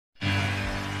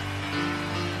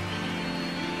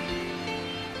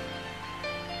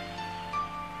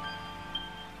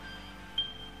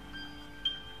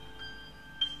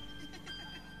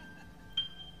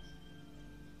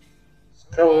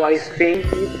So I sink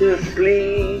to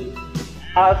sleep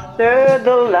after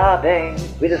the loving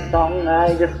with a song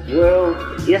I just wrote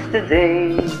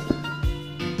yesterday.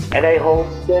 And I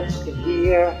hope that you can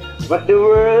hear what the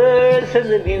words and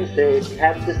the music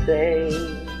have to say.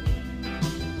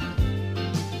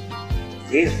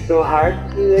 It's so hard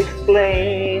to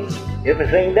explain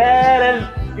everything that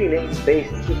I'm feeling face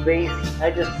to face.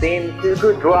 I just seem to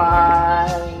go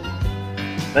dry.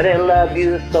 But I love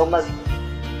you so much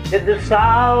that the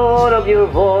sound of your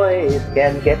voice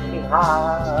can get me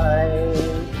high.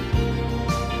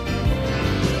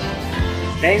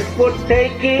 Thanks for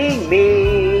taking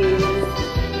me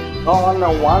on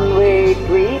a one-way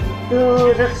trip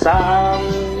to the sun.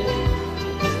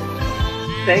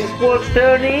 Thanks for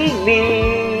turning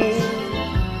me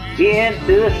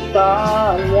into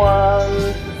someone.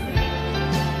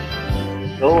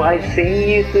 So I sing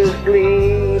you to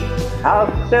sleep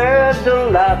after the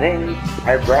loving.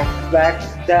 I brush back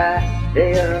the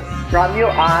hair from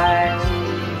your eyes.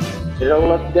 The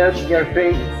look of your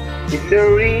face is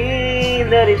so real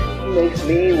that it makes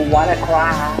me wanna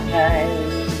cry.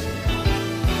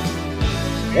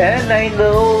 And I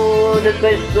know that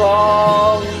my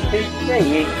song is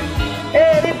saying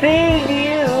anything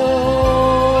new.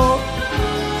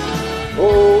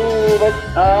 Oh, but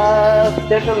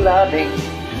after the loving,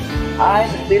 I'm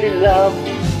still in love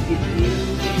with you.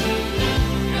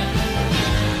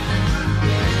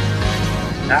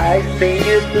 I sing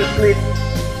you to sleep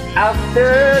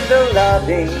after the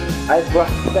loving. I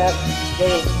brush back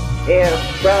the hair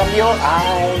from your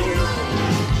eyes,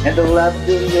 and the love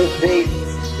in your face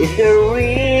is so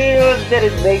real that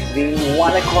it makes me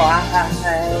wanna cry.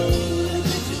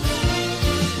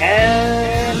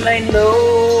 And I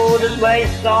know that my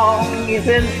song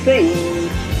isn't saying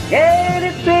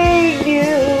anything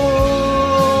new.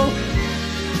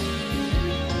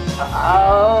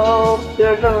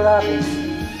 After the loving,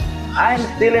 I'm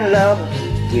still in love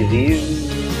with you.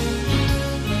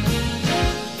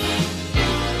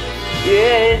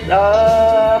 Yes,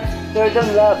 after the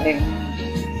loving,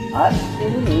 I'm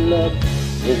still in love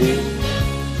with you.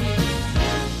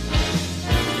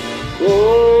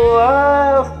 Oh,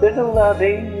 after the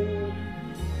loving,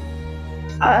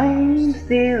 I'm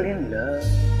still in love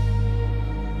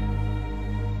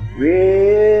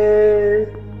with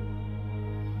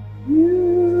you.